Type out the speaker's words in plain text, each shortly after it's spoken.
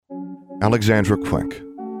Alexandra Quick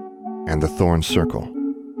and the Thorn Circle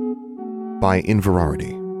by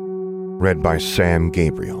Inverarity. Read by Sam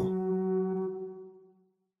Gabriel.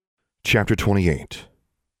 Chapter 28.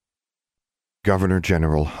 Governor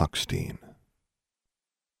General Huckstein.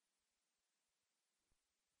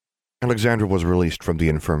 Alexandra was released from the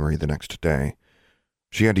infirmary the next day.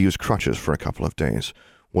 She had to use crutches for a couple of days,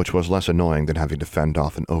 which was less annoying than having to fend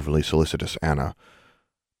off an overly solicitous Anna.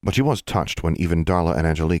 But she was touched when even Darla and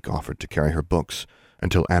Angelique offered to carry her books,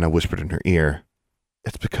 until Anna whispered in her ear,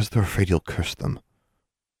 "It's because they're afraid you'll curse them."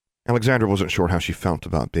 Alexandra wasn't sure how she felt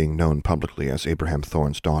about being known publicly as Abraham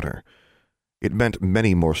Thorne's daughter. It meant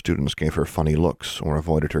many more students gave her funny looks or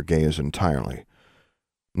avoided her gaze entirely.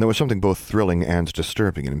 There was something both thrilling and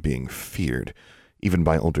disturbing in being feared, even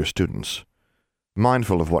by older students.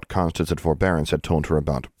 Mindful of what Constance and Forbearance had told her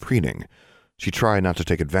about preening, she tried not to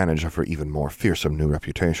take advantage of her even more fearsome new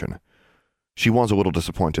reputation. She was a little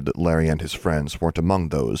disappointed that Larry and his friends weren't among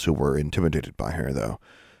those who were intimidated by her, though.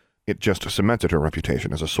 It just cemented her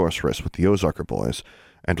reputation as a sorceress with the Ozarker boys,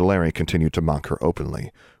 and Larry continued to mock her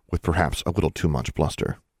openly, with perhaps a little too much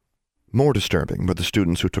bluster. More disturbing were the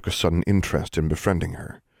students who took a sudden interest in befriending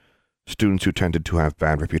her. Students who tended to have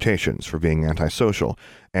bad reputations for being antisocial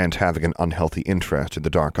and having an unhealthy interest in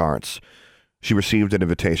the dark arts. She received an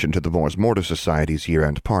invitation to the Mors Mortis Society's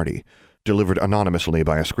year-end party, delivered anonymously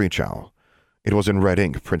by a screech owl. It was in red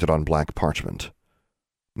ink printed on black parchment.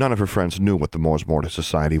 None of her friends knew what the Mors Mortis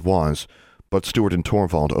Society was, but Stuart and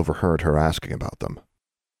Torvald overheard her asking about them.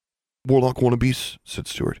 "Warlock wannabes," said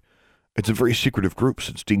Stuart. "It's a very secretive group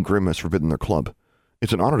since Dean Grimm has forbidden their club.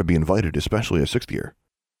 It's an honor to be invited, especially a sixth year."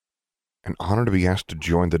 "An honor to be asked to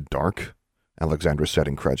join the dark?" Alexandra said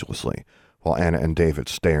incredulously, while Anna and David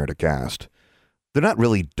stared aghast. "They're not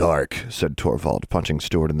really dark," said Torvald, punching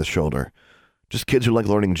Stuart in the shoulder. "Just kids who like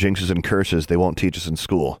learning jinxes and curses they won't teach us in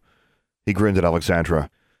school." He grinned at Alexandra.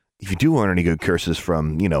 "If you do learn any good curses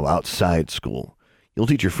from, outside school, you'll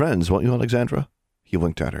teach your friends, won't you, Alexandra?" He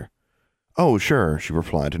winked at her. "Oh, sure," she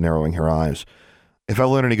replied, narrowing her eyes. "If I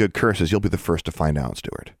learn any good curses, you'll be the first to find out,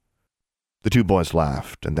 Stuart." The two boys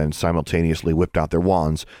laughed, and then simultaneously whipped out their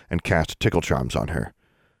wands and cast tickle charms on her.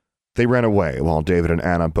 They ran away, while David and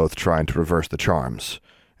Anna both tried to reverse the charms.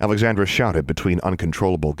 Alexandra shouted between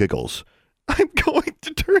uncontrollable giggles, "I'm going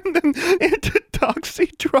to turn them into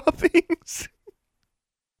doxy droppings!"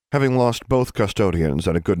 Having lost both custodians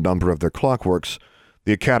and a good number of their clockworks,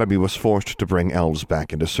 the academy was forced to bring elves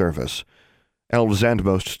back into service. Elves and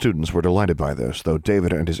most students were delighted by this, though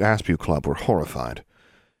David and his Aspew Club were horrified.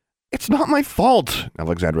 "It's not my fault,"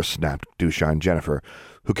 Alexandra snapped at Douchine Jennifer,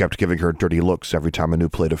 who kept giving her dirty looks every time a new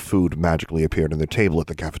plate of food magically appeared on their table at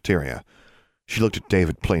the cafeteria. She looked at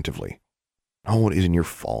David plaintively. "Oh, it isn't your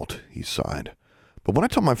fault," he sighed. "But when I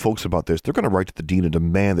tell my folks about this, they're going to write to the dean and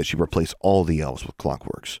demand that she replace all the elves with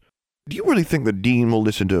clockworks. Do you really think the dean will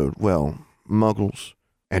listen to, muggles?"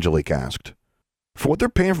 Angelique asked. "For what they're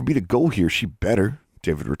paying for me to go here, she better,"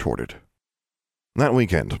 David retorted. That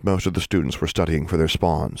weekend, most of the students were studying for their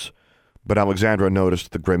spawns, but Alexandra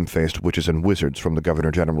noticed the grim-faced witches and wizards from the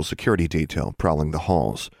Governor General's security detail prowling the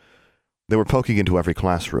halls. They were poking into every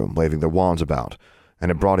classroom, waving their wands about, and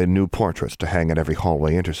had brought in new portraits to hang at every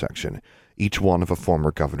hallway intersection, each one of a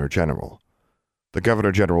former Governor General. The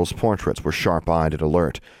Governor General's portraits were sharp-eyed and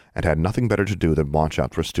alert, and had nothing better to do than watch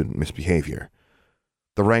out for student misbehavior.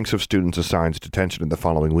 The ranks of students assigned to detention in the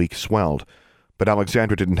following week swelled, but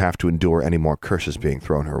Alexandra didn't have to endure any more curses being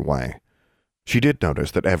thrown her way. She did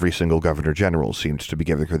notice that every single Governor General seemed to be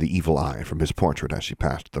giving her the evil eye from his portrait as she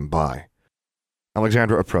passed them by.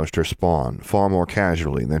 Alexandra approached her spawn far more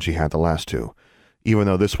casually than she had the last two, even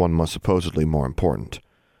though this one was supposedly more important.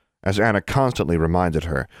 As Anna constantly reminded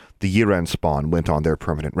her, the year-end spawn went on their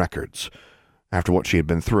permanent records. After what she had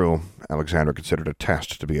been through, Alexandra considered a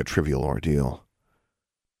test to be a trivial ordeal.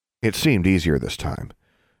 It seemed easier this time.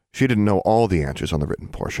 She didn't know all the answers on the written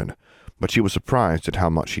portion, but she was surprised at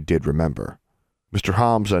how much she did remember. Mr.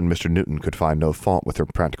 Hobbs and Mr. Newton could find no fault with her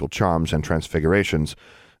practical charms and transfigurations,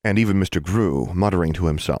 and even Mr. Grew, muttering to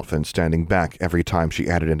himself and standing back every time she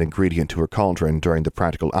added an ingredient to her cauldron during the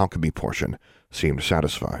practical alchemy portion, seemed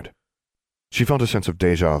satisfied. She felt a sense of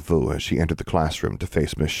déjà vu as she entered the classroom to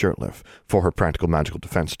face Miss Shirtliff for her practical magical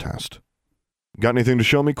defense test. "Got anything to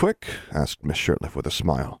show me quick?" asked Miss Shirtliff with a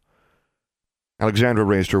smile. Alexandra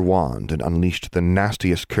raised her wand and unleashed the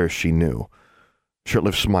nastiest curse she knew.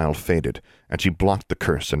 Shirtliff's smile faded, and she blocked the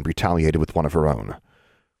curse and retaliated with one of her own.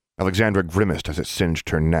 Alexandra grimaced as it singed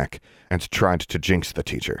her neck and tried to jinx the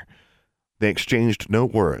teacher. They exchanged no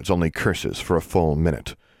words, only curses, for a full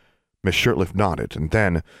minute. Miss Shirtliff nodded, and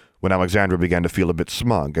then, When Alexandra began to feel a bit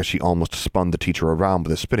smug as she almost spun the teacher around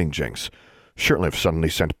with a spinning jinx, Shurtleff suddenly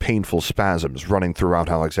sent painful spasms running throughout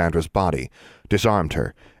Alexandra's body, disarmed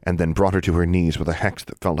her, and then brought her to her knees with a hex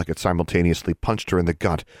that felt like it simultaneously punched her in the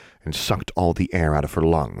gut and sucked all the air out of her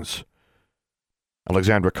lungs.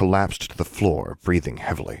 Alexandra collapsed to the floor, breathing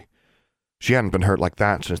heavily. She hadn't been hurt like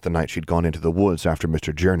that since the night she'd gone into the woods after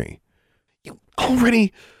Mr. Journey. "You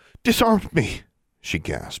already disarmed me," she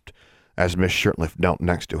gasped, as Miss Shurtleff knelt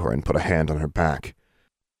next to her and put a hand on her back.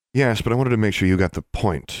 "Yes, but I wanted to make sure you got the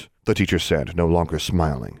point," the teacher said, no longer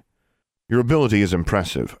smiling. "Your ability is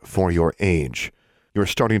impressive for your age. You're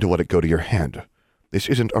starting to let it go to your head. This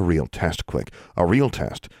isn't a real test, Quick. A real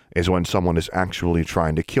test is when someone is actually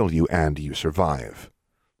trying to kill you and you survive."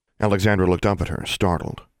 Alexandra looked up at her,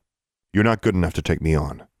 startled. "You're not good enough to take me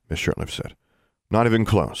on," Miss Shurtleff said. "Not even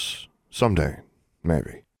close. Someday,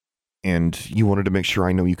 maybe." "And you wanted to make sure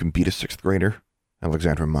I know you can beat a 6th grader?"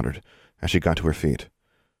 Alexandra muttered, as she got to her feet.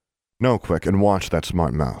 "No, Quick, and watch that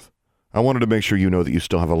smart mouth. I wanted to make sure you know that you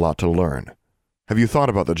still have a lot to learn. Have you thought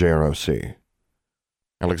about the JROC?"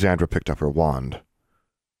 Alexandra picked up her wand.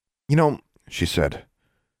 "You know," she said,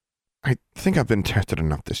 "I think I've been tested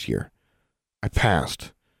enough this year. I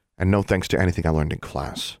passed, and no thanks to anything I learned in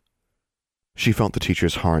class." She felt the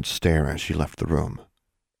teacher's hard stare as she left the room.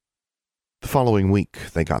 The following week,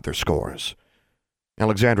 they got their scores.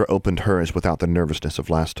 Alexandra opened hers without the nervousness of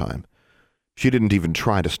last time. She didn't even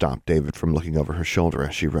try to stop David from looking over her shoulder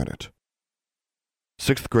as she read it.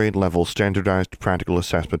 6th grade level standardized practical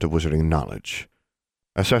assessment of wizarding knowledge.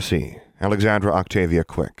 Assessee, Alexandra Octavia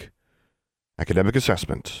Quick. Academic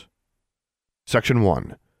assessment. Section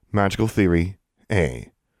 1, Magical Theory,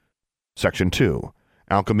 A. Section 2,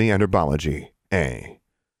 Alchemy and Herbology, A.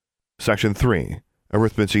 Section 3,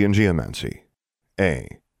 Arithmancy and Geomancy,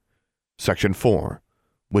 A. Section 4,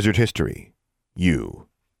 Wizard History, U.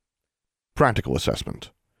 Practical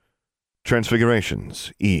Assessment.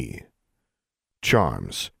 Transfigurations, E.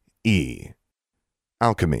 Charms, E.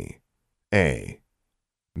 Alchemy, A.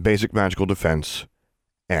 Basic Magical Defense,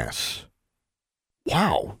 S.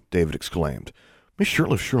 "Wow," David exclaimed. "Miss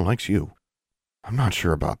Shurtleff sure likes you." "I'm not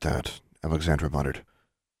sure about that," Alexandra muttered.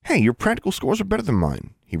 "Hey, your practical scores are better than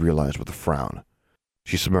mine," he realized with a frown.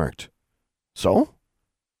 She smirked. "So?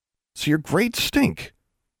 So your grades stink."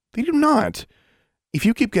 "They do not. If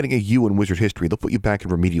you keep getting a U in wizard history, they'll put you back in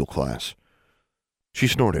remedial class." She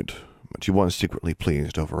snorted, but she was secretly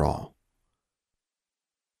pleased overall.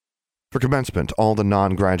 For commencement, all the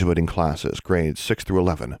non-graduating classes, grades 6 through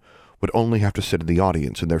 11, would only have to sit in the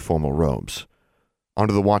audience in their formal robes.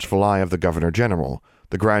 Under the watchful eye of the Governor General,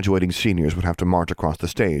 the graduating seniors would have to march across the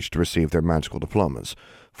stage to receive their magical diplomas,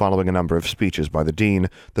 following a number of speeches by the Dean,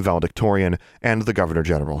 the Valedictorian, and the Governor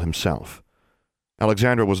General himself.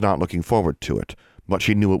 Alexandra was not looking forward to it, but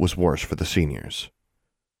she knew it was worse for the seniors.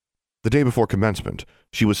 The day before commencement,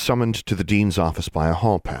 she was summoned to the Dean's office by a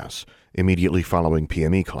hall pass, immediately following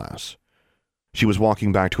PME class. She was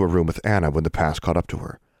walking back to her room with Anna when the pass caught up to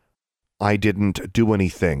her. "I didn't do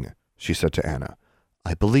anything," she said to Anna.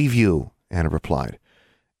 "I believe you," Anna replied.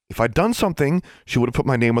 "If I'd done something, she would have put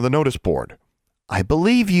my name on the notice board." "I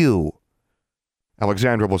believe you."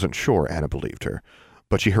 Alexandra wasn't sure Anna believed her,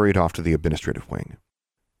 but she hurried off to the administrative wing.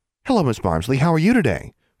 "Hello, Miss Barnsley, how are you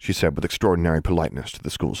today?" she said with extraordinary politeness to the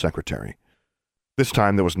school secretary. This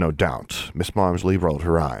time there was no doubt. Miss Barnsley rolled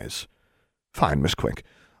her eyes. "Fine, Miss Quick.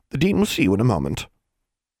 The Dean will see you in a moment."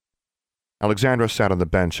 Alexandra sat on the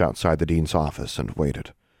bench outside the Dean's office and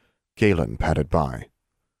waited. Galen padded by.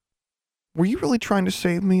 "Were you really trying to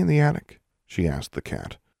save me in the attic?" she asked the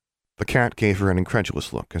cat. The cat gave her an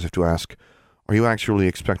incredulous look, as if to ask, "Are you actually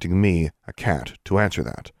expecting me, a cat, to answer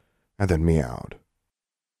that?" and then meowed.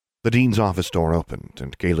 The Dean's office door opened,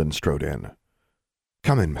 and Galen strode in.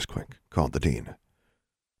 "Come in, Miss Quick," called the Dean.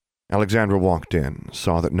 Alexandra walked in,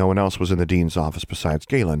 saw that no one else was in the Dean's office besides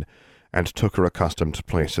Galen, and took her accustomed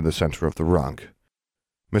place in the center of the rug.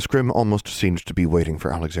 Miss Grimm almost seemed to be waiting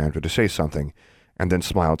for Alexandra to say something, and then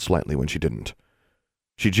smiled slightly when she didn't.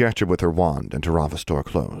 She gestured with her wand, and her office door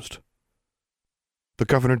closed. "The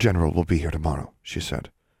Governor General will be here tomorrow," she said.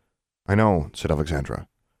 "I know," said Alexandra.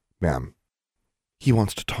 "Ma'am." "He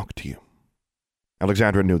wants to talk to you."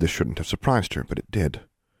 Alexandra knew this shouldn't have surprised her, but it did.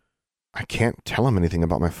 "I can't tell him anything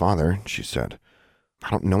about my father," she said. "I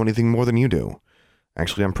don't know anything more than you do.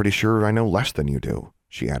 Actually, I'm pretty sure I know less than you do,"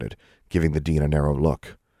 she added, giving the Dean a narrow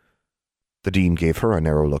look. The Dean gave her a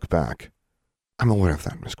narrow look back. "I'm aware of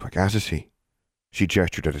that, Miss Quick, as is he." She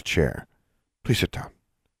gestured at a chair. "Please sit down."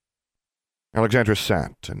 Alexandra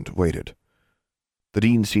sat and waited. The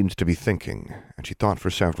Dean seemed to be thinking, and she thought for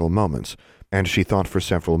several moments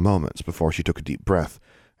before she took a deep breath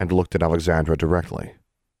and looked at Alexandra directly.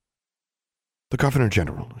 "The Governor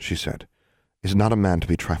General," she said, "is not a man to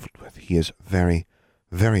be trifled with. He is very,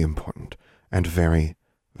 very important, and very,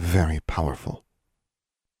 very powerful."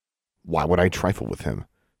 "Why would I trifle with him?"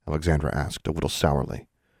 Alexandra asked, a little sourly.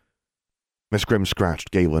 Miss Grimm scratched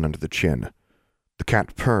Galen under the chin. The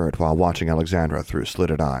cat purred while watching Alexandra through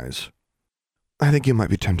slitted eyes. "I think you might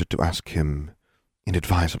be tempted to ask him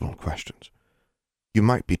inadvisable questions. You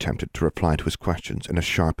might be tempted to reply to his questions in a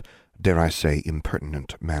sharp, dare I say,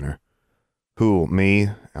 impertinent manner." "Who, me?"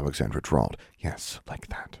 Alexandra drawled. "Yes, like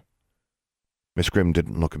that." Miss Grimm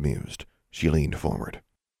didn't look amused. She leaned forward.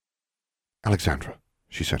 "Alexandra,"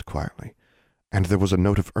 she said quietly, and there was a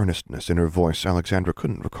note of earnestness in her voice Alexandra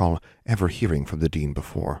couldn't recall ever hearing from the dean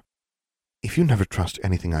before. "If you never trust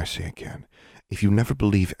anything I say again, if you never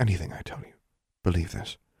believe anything I tell you, believe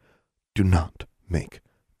this. Do not make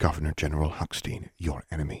Governor General Huckstein your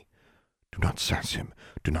enemy. Do not sass him.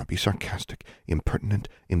 Do not be sarcastic, impertinent,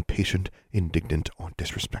 impatient, indignant, or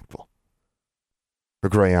disrespectful." Her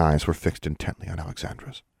gray eyes were fixed intently on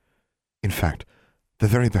Alexandra's. "In fact, the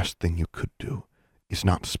very best thing you could do is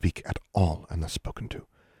not speak at all unless spoken to,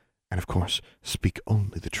 and of course speak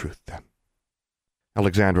only the truth then."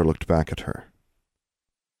 Alexandra looked back at her.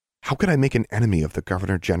 "How could I make an enemy of the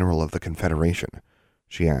Governor General of the Confederation?"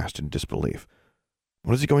 she asked in disbelief.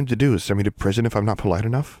 "What is he going to do, send me to prison if I'm not polite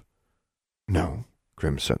enough?" "No,"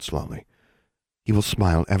 Grimm said slowly. "He will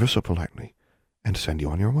smile ever so politely and send you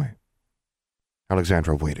on your way."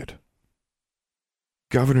 Alexandra waited.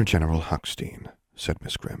 "Governor General Huckstein," said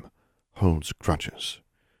Miss Grimm, "holds grudges,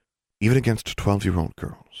 even against 12-year-old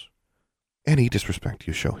girls. Any disrespect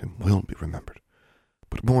you show him will be remembered.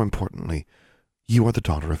 But more importantly, you are the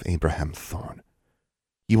daughter of Abraham Thorne.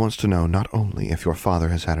 He wants to know not only if your father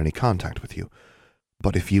has had any contact with you,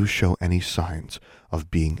 but if you show any signs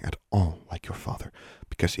of being at all like your father,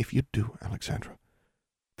 because if you do, Alexandra,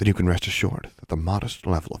 then you can rest assured that the modest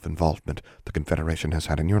level of involvement the Confederation has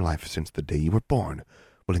had in your life since the day you were born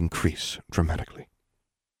will increase dramatically.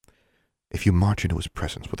 If you march into his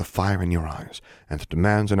presence with a fire in your eyes and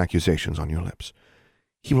demands and accusations on your lips,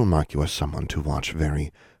 he will mark you as someone to watch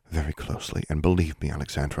very, very closely, and believe me,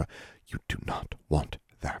 Alexandra, you do not want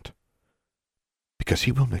that. Because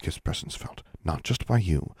he will make his presence felt, not just by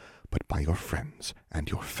you, but by your friends and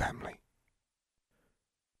your family."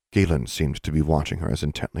 Galen seemed to be watching her as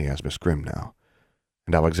intently as Miss Grimm now,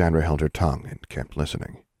 and Alexandra held her tongue and kept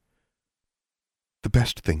listening. "The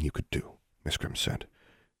best thing you could do," Miss Grimm said,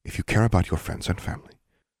 "if you care about your friends and family,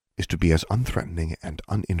 is to be as unthreatening and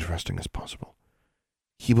uninteresting as possible.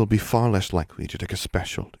 He will be far less likely to take a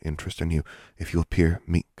special interest in you if you appear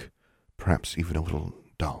meek, perhaps even a little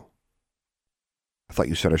dull." "I thought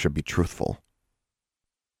you said I should be truthful."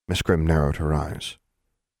 Miss Grimm narrowed her eyes.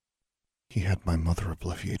 "He had my mother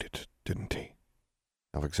obliviated, didn't he?"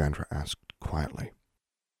 Alexandra asked quietly.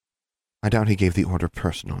 "I doubt he gave the order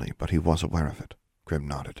personally, but he was aware of it," Grimm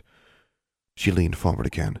nodded. She leaned forward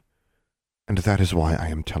again. "And that is why I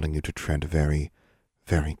am telling you to tread very,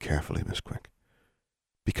 very carefully, Miss Quick.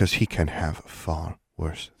 Because he can have far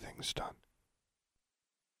worse things done."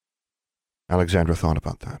 Alexandra thought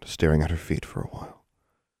about that, staring at her feet for a while.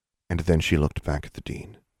 And then she looked back at the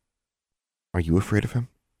dean. "Are you afraid of him?"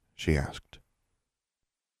 she asked.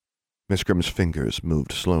 Miss Grimm's fingers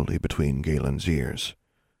moved slowly between Galen's ears.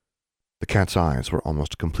 The cat's eyes were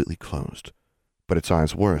almost completely closed, but its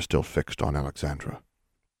eyes were still fixed on Alexandra.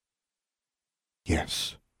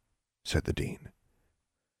 "Yes," said the dean.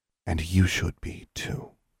 "And you should be,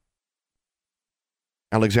 too."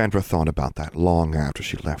 Alexandra thought about that long after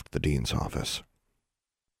she left the dean's office.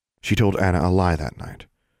 She told Anna a lie that night.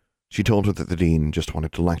 She told her that the dean just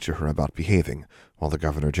wanted to lecture her about behaving while the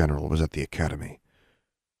Governor General was at the academy.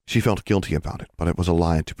 She felt guilty about it, but it was a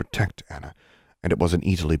lie to protect Anna, and it was an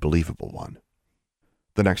easily believable one.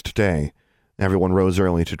 The next day, everyone rose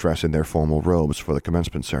early to dress in their formal robes for the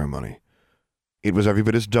commencement ceremony. It was every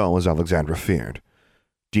bit as dull as Alexandra feared.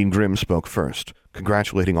 Dean Grimm spoke first,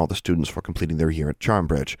 congratulating all the students for completing their year at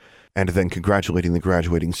Charmbridge, and then congratulating the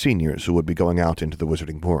graduating seniors who would be going out into the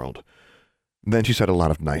wizarding world. Then she said a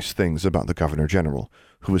lot of nice things about the Governor General,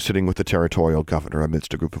 who was sitting with the territorial governor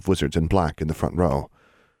amidst a group of wizards in black in the front row.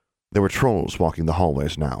 There were trolls walking the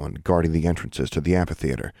hallways now and guarding the entrances to the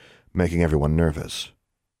amphitheater, making everyone nervous.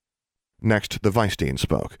 Next, the Vice Dean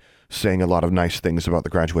spoke, saying a lot of nice things about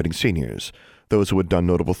the graduating seniors. Those who had done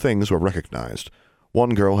notable things were recognized.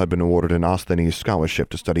 One girl had been awarded an Osthenese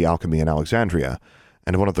scholarship to study alchemy in Alexandria,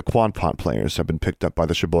 and one of the quadpot players had been picked up by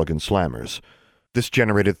the Sheboygan Slammers. This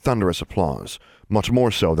generated thunderous applause, much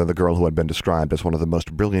more so than the girl who had been described as one of the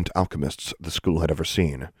most brilliant alchemists the school had ever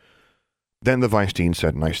seen. Then the Vice Dean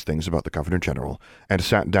said nice things about the Governor General and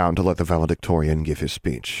sat down to let the valedictorian give his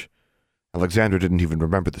speech. Alexandra didn't even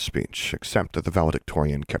remember the speech, except that the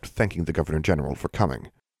valedictorian kept thanking the Governor General for coming.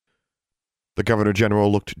 The Governor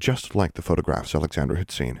General looked just like the photographs Alexandra had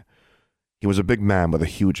seen. He was a big man with a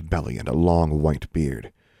huge belly and a long white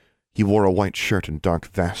beard. He wore a white shirt and dark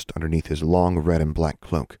vest underneath his long red and black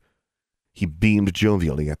cloak. He beamed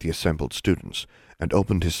jovially at the assembled students and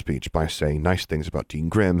opened his speech by saying nice things about Dean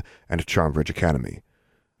Grimm and Charmbridge Academy.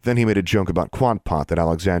 Then he made a joke about Quadpot that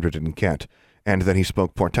Alexandra didn't get, and then he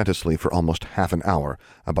spoke portentously for almost half an hour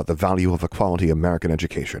about the value of a quality American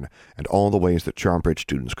education and all the ways that Charmbridge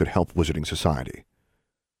students could help Wizarding Society.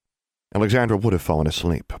 Alexandra would have fallen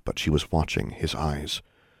asleep, but she was watching his eyes.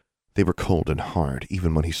 They were cold and hard,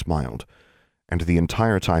 even when he smiled, and the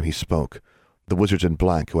entire time he spoke, the wizards in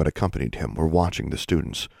black who had accompanied him were watching the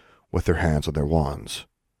students, with their hands on their wands.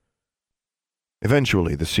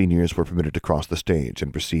 Eventually, the seniors were permitted to cross the stage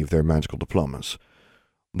and receive their magical diplomas.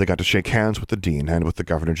 They got to shake hands with the dean and with the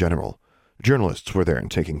Governor General. Journalists were there and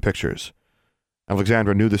taking pictures.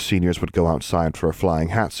 Alexandra knew the seniors would go outside for a flying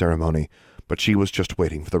hat ceremony, but she was just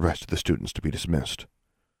waiting for the rest of the students to be dismissed.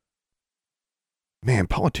 Man,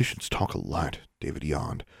 politicians talk a lot, David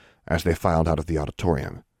yawned, as they filed out of the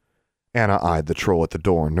auditorium. Anna eyed the troll at the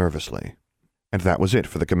door nervously. And that was it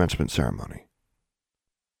for the commencement ceremony.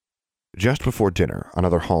 Just before dinner,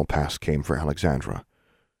 another hall pass came for Alexandra.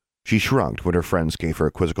 She shrugged when her friends gave her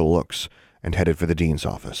quizzical looks and headed for the dean's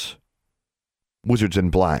office. Wizards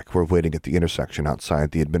in black were waiting at the intersection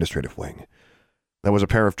outside the administrative wing. There was a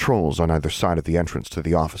pair of trolls on either side of the entrance to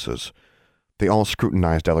the offices. They all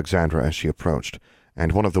scrutinized Alexandra as she approached,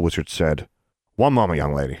 and one of the wizards said, "One moment,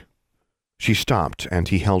 young lady." She stopped, and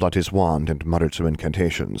he held out his wand and muttered some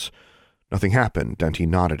incantations. Nothing happened, and he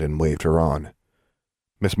nodded and waved her on.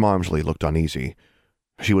 Miss Marmsley looked uneasy.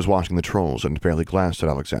 She was watching the trolls and barely glanced at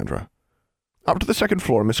Alexandra. "Up to the second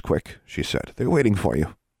floor, Miss Quick," she said. "They're waiting for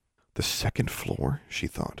you." The second floor, she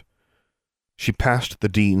thought. She passed the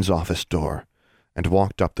dean's office door and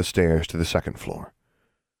walked up the stairs to the second floor.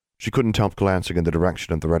 She couldn't help glancing in the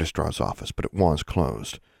direction of the registrar's office, but it was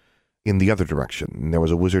closed. In the other direction, there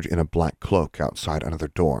was a wizard in a black cloak outside another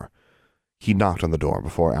door. He knocked on the door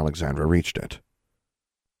before Alexandra reached it.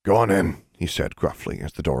 "Go on in," he said gruffly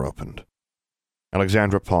as the door opened.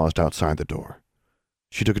 Alexandra paused outside the door.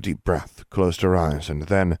 She took a deep breath, closed her eyes, and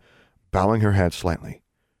then, bowing her head slightly,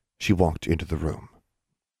 she walked into the room.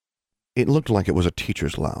 It looked like it was a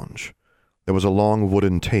teacher's lounge. There was a long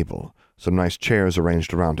wooden table, some nice chairs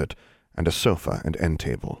arranged around it, and a sofa and end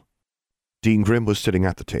table. Dean Grimm was sitting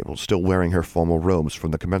at the table, still wearing her formal robes from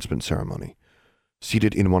the commencement ceremony.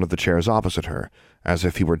 Seated in one of the chairs opposite her, as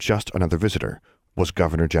if he were just another visitor, was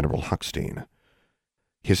Governor General Huckstein.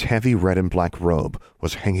 His heavy red and black robe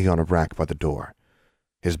was hanging on a rack by the door.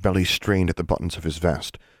 His belly strained at the buttons of his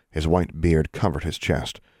vest, his white beard covered his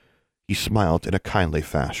chest. He smiled in a kindly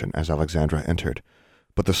fashion as Alexandra entered,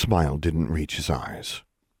 but the smile didn't reach his eyes.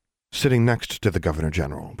 Sitting next to the Governor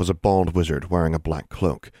General was a bald wizard wearing a black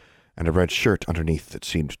cloak, and a red shirt underneath that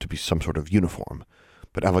seemed to be some sort of uniform,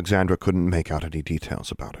 but Alexandra couldn't make out any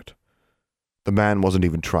details about it. The man wasn't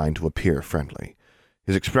even trying to appear friendly.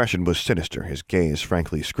 His expression was sinister, his gaze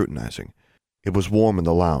frankly scrutinizing. It was warm in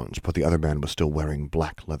the lounge, but the other man was still wearing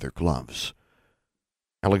black leather gloves.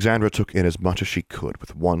 Alexandra took in as much as she could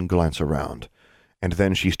with one glance around, and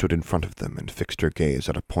then she stood in front of them and fixed her gaze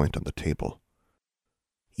at a point on the table.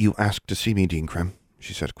 "You asked to see me, Dean Grimm,"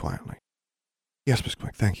 she said quietly. "Yes, Miss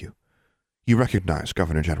Quick, thank you. You recognize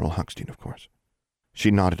Governor General Huckstein, of course." She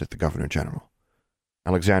nodded at the Governor General.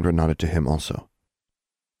 Alexandra nodded to him also.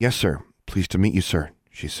 "Yes, sir. Pleased to meet you, sir,"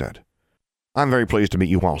 she said. "I'm very pleased to meet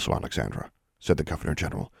you also, Alexandra," said the Governor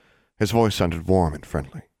General. His voice sounded warm and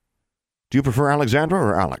friendly. "Do you prefer Alexandra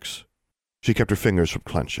or Alex?" She kept her fingers from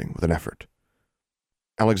clenching with an effort.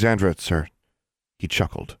 "Alexandra, sir." He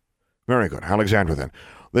chuckled. "Very good. Alexandra, then.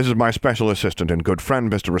 This is my special assistant and good friend,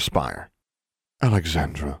 Mr. Respire."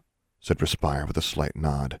 "Alexandra," said Respire with a slight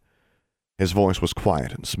nod. His voice was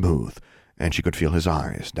quiet and smooth, and she could feel his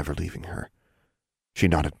eyes never leaving her. She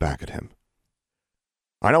nodded back at him.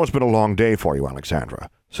 "I know it's been a long day for you, Alexandra,"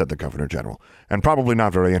 said the Governor General, "and probably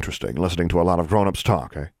not very interesting, listening to a lot of grown-ups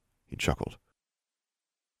talk, eh?" He chuckled.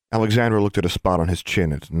 Alexandra looked at a spot on his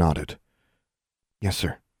chin and nodded. "Yes,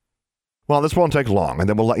 sir." "Well, this won't take long, and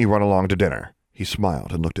then we'll let you run along to dinner." He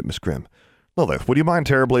smiled and looked at Miss Grimm. "Lilith, would you mind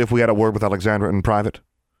terribly if we had a word with Alexandra in private?"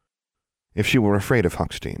 If she were afraid of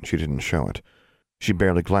Huckstein, she didn't show it. She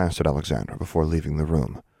barely glanced at Alexandra before leaving the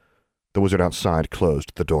room. The wizard outside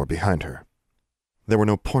closed the door behind her. There were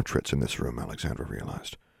no portraits in this room, Alexandra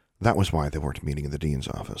realized. That was why they weren't meeting in the dean's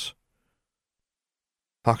office.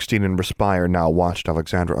 Hochstein and Respire now watched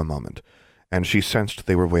Alexandra a moment, and she sensed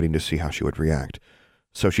they were waiting to see how she would react,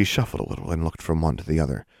 so she shuffled a little and looked from one to the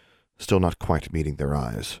other, still not quite meeting their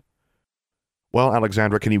eyes. "Well,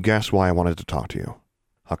 Alexandra, can you guess why I wanted to talk to you?"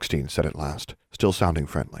 Hochstein said at last, still sounding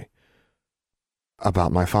friendly.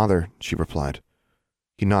 "About my father," she replied.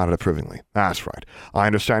 He nodded approvingly. "That's right. I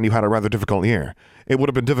understand you had a rather difficult year. It would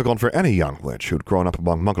have been difficult for any young witch who'd grown up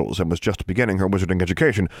among muggles and was just beginning her wizarding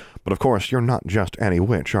education, but of course you're not just any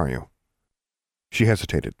witch, are you?" She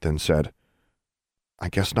hesitated, then said, "I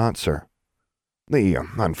guess not, sir." "The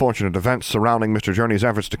unfortunate events surrounding Mr. Journey's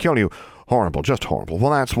efforts to kill you, horrible, just horrible.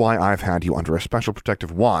 Well, that's why I've had you under a special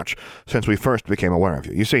protective watch since we first became aware of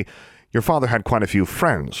you. You see, your father had quite a few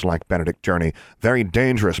friends like Benedict Journey, very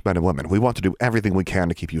dangerous men and women. We want to do everything we can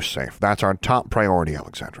to keep you safe. That's our top priority,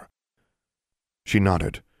 Alexandra." She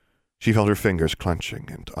nodded. She felt her fingers clenching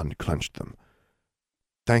and unclenched them.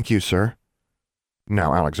 "Thank you, sir."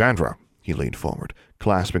 "Now, Alexandra," he leaned forward,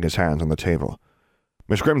 clasping his hands on the table.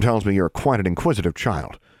 "Miss Grimm tells me you're quite an inquisitive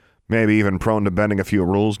child, maybe even prone to bending a few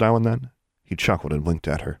rules now and then." He chuckled and winked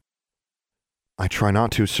at her. "I try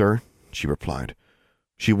not to, sir," she replied.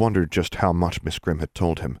 She wondered just how much Miss Grimm had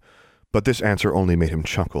told him, but this answer only made him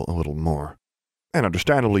chuckle a little more. "And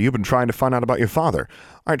understandably, you've been trying to find out about your father.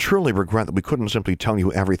 I truly regret that we couldn't simply tell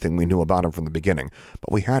you everything we knew about him from the beginning,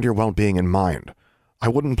 but we had your well-being in mind. I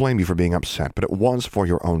wouldn't blame you for being upset, but it was for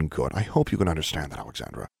your own good. I hope you can understand that,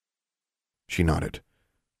 Alexandra." She nodded.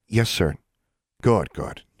 "Yes, sir." Good,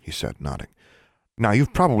 he said, nodding. "Now,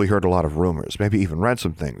 you've probably heard a lot of rumors, maybe even read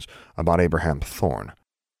some things about Abraham Thorne."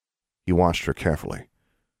 He watched her carefully.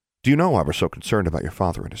 "Do you know why we're so concerned about your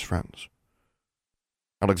father and his friends?"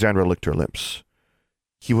 Alexandra licked her lips.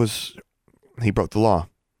 He broke the law."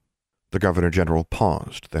 The Governor-General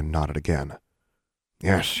paused, then nodded again.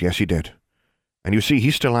 Yes, he did. And you see,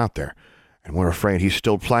 he's still out there, and we're afraid he's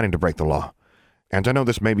still planning to break the law. And I know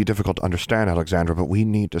this may be difficult to understand, Alexandra, but we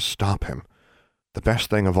need to stop him. The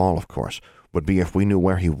best thing of all, of course, would be if we knew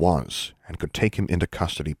where he was and could take him into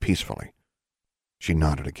custody peacefully." She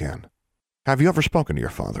nodded again. "Have you ever spoken to your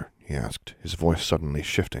father?" he asked, his voice suddenly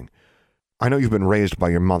shifting. "I know you've been raised by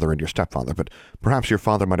your mother and your stepfather, but perhaps your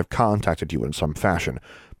father might have contacted you in some fashion,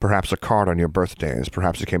 perhaps a card on your birthdays,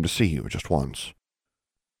 perhaps he came to see you just once."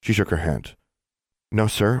 She shook her head. "No,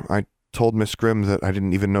 sir. I told Miss Grimm that I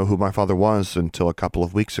didn't even know who my father was until a couple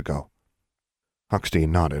of weeks ago." Hochstein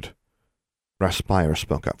nodded. Respire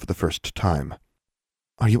spoke up for the first time.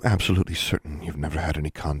 "Are you absolutely certain you've never had any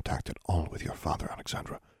contact at all with your father,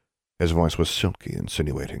 Alexandra?" His voice was silky,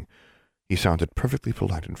 insinuating. He sounded perfectly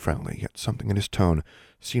polite and friendly, yet something in his tone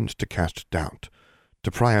seemed to cast doubt,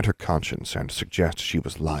 to pry at her conscience and suggest she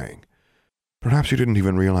was lying. "Perhaps you didn't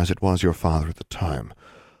even realize it was your father at the time,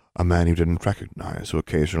 a man you didn't recognize who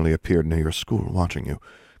occasionally appeared near your school watching you,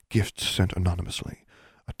 gifts sent anonymously,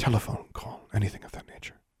 a telephone call, anything of that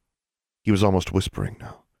nature." He was almost whispering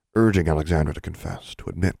now, urging Alexandra to confess, to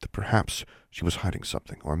admit that perhaps she was hiding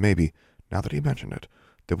something, or maybe, now that he mentioned it,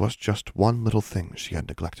 there was just one little thing she had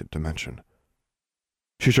neglected to mention.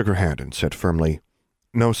 She shook her head and said firmly,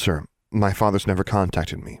 "No, sir, my father's never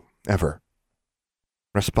contacted me, ever."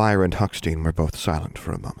 Respire and Hochstein were both silent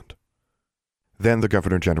for a moment. Then the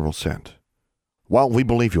Governor-General said, "Well, we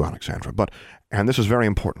believe you, Alexandra, but, and this is very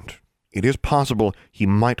important, it is possible he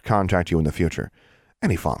might contact you in the future.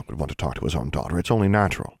 Any father would want to talk to his own daughter. It's only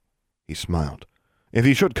natural." He smiled. "If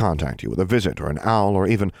he should contact you with a visit or an owl or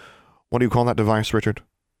even, what do you call that device, Richard?"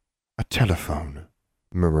 "A telephone,"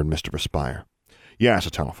 murmured Mr. Respire. "Yes, a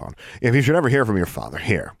telephone. If you should ever hear from your father,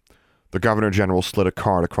 here." The Governor-General slid a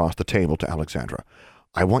card across the table to Alexandra.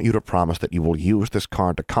 "I want you to promise that you will use this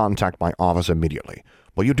card to contact my office immediately.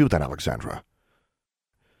 Will you do that, Alexandra?"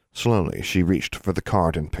 Slowly, she reached for the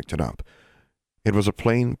card and picked it up. It was a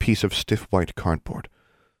plain piece of stiff white cardboard.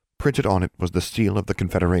 Printed on it was the seal of the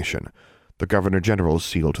Confederation, the Governor-General's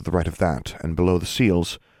seal to the right of that, and below the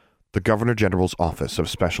seals, the Governor-General's Office of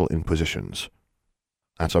Special Inquisitions.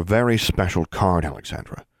 "That's a very special card,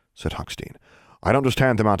 Alexandra," said Hochstein. "I don't just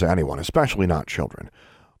hand them out to anyone, especially not children.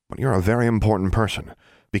 But you're a very important person,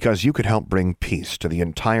 because you could help bring peace to the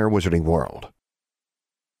entire wizarding world."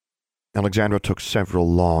 Alexandra took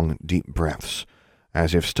several long, deep breaths,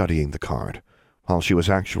 as if studying the card, while she was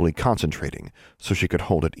actually concentrating so she could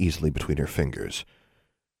hold it easily between her fingers.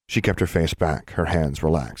 She kept her face back, her hands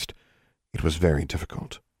relaxed. It was very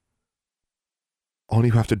difficult. "All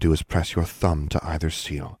you have to do is press your thumb to either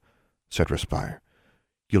seal," said Respire.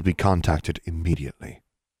 "You'll be contacted immediately."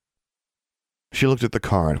 She looked at the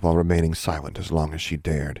card while remaining silent as long as she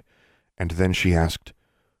dared, and then she asked,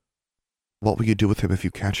 "What will you do with him if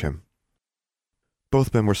you catch him?"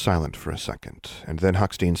 Both men were silent for a second, and then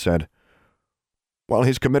Huckstein said, "Well,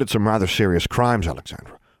 he's committed some rather serious crimes,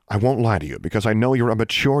 Alexandra. I won't lie to you, because I know you're a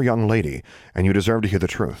mature young lady, and you deserve to hear the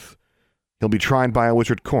truth. He'll be tried by a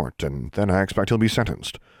wizard court, and then I expect he'll be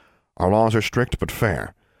sentenced. Our laws are strict but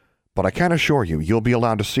fair. But I can assure you you'll be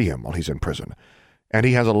allowed to see him while he's in prison, and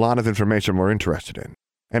he has a lot of information we're interested in.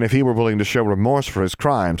 And if he were willing to show remorse for his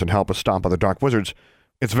crimes and help us stop other dark wizards,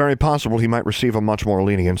 it's very possible he might receive a much more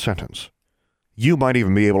lenient sentence. You might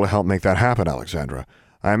even be able to help make that happen, Alexandra.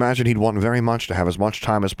 I imagine he'd want very much to have as much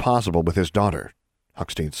time as possible with his daughter."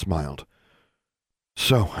 Huckstein smiled.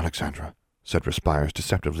 "So, Alexandra," said Respire's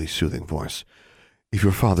deceptively soothing voice, "if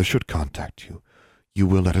your father should contact you, you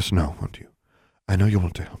will let us know, won't you? I know you'll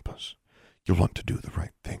want to help us. You'll want to do the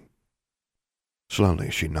right thing."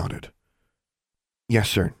 Slowly she nodded. "Yes,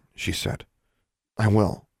 sir," she said. "I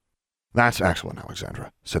will." "That's excellent,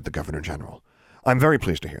 Alexandra," said the Governor-General. "I'm very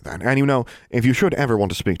pleased to hear that. And if you should ever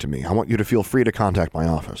want to speak to me, I want you to feel free to contact my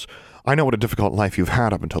office. I know what a difficult life you've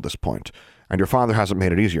had up until this point, and your father hasn't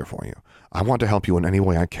made it easier for you. I want to help you in any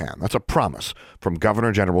way I can. That's a promise from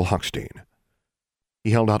Governor-General Huckstein."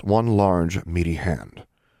 He held out one large, meaty hand.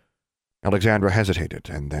 Alexandra hesitated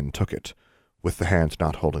and then took it, with the hand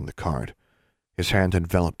not holding the card. His hand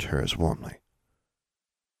enveloped hers warmly.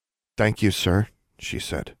 "Thank you, sir," she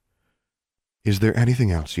said. "Is there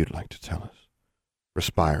anything else you'd like to tell us?"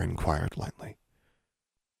 Respire inquired lightly.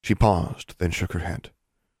 She paused, then shook her head.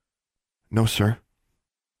 "No, sir."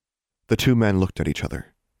 The two men looked at each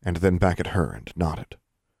other, and then back at her and nodded.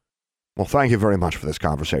 "Well, thank you very much for this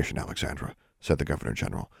conversation, Alexandra," said the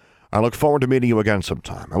Governor-General. "I look forward to meeting you again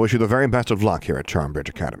sometime. I wish you the very best of luck here at Charmbridge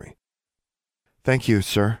Academy." "Thank you,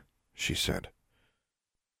 sir," she said.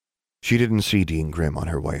 She didn't see Dean Grimm on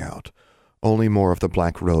her way out, only more of the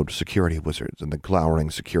black-robed security wizards and the glowering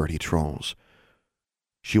security trolls.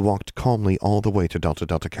 She walked calmly all the way to Delta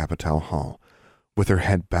Delta Capital Hall, with her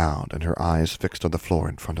head bowed and her eyes fixed on the floor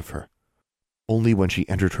in front of her. Only when she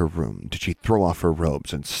entered her room did she throw off her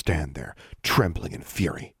robes and stand there, trembling in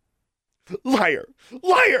fury. "Liar!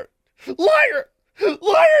 Liar! Liar!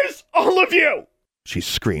 Liars, all of you!" she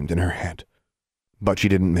screamed in her head. But she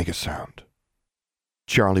didn't make a sound.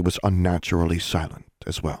 Charlie was unnaturally silent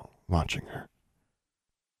as well, watching her.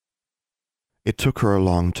 It took her a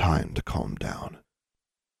long time to calm down.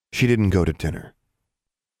 She didn't go to dinner.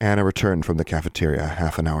 Anna returned from the cafeteria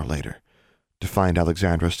half an hour later to find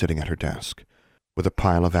Alexandra sitting at her desk, with a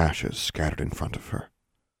pile of ashes scattered in front of her.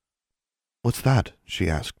 "What's that?" she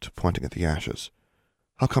asked, pointing at the ashes.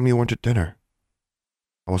 "How come you weren't at dinner?"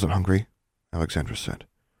 "I wasn't hungry," Alexandra said.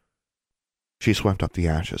 She swept up the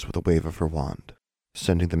ashes with a wave of her wand,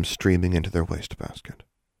 sending them streaming into their wastebasket.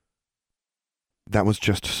 "That was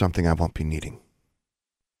just something I won't be needing."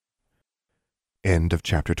 End of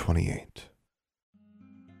chapter 28.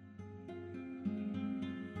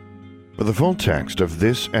 For the full text of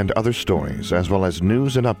this and other stories, as well as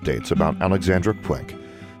news and updates about Alexandra Quick,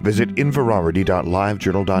 visit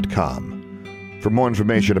inferaredly.livejournal.com. For more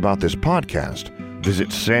information about this podcast, visit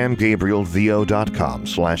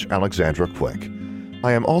samgabrielvo.com/Alexandra Quick.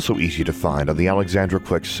 I am also easy to find on the Alexandra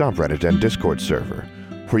Quick subreddit and Discord server,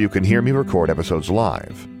 where you can hear me record episodes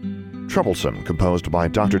live. Troublesome, composed by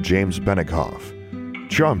Dr. James Benighoff.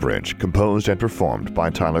 Charmbridge, composed and performed by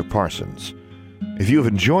Tyler Parsons. If you have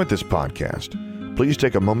enjoyed this podcast, please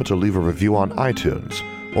take a moment to leave a review on iTunes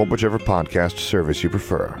or whichever podcast service you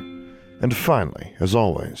prefer. And finally, as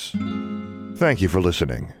always, thank you for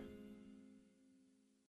listening.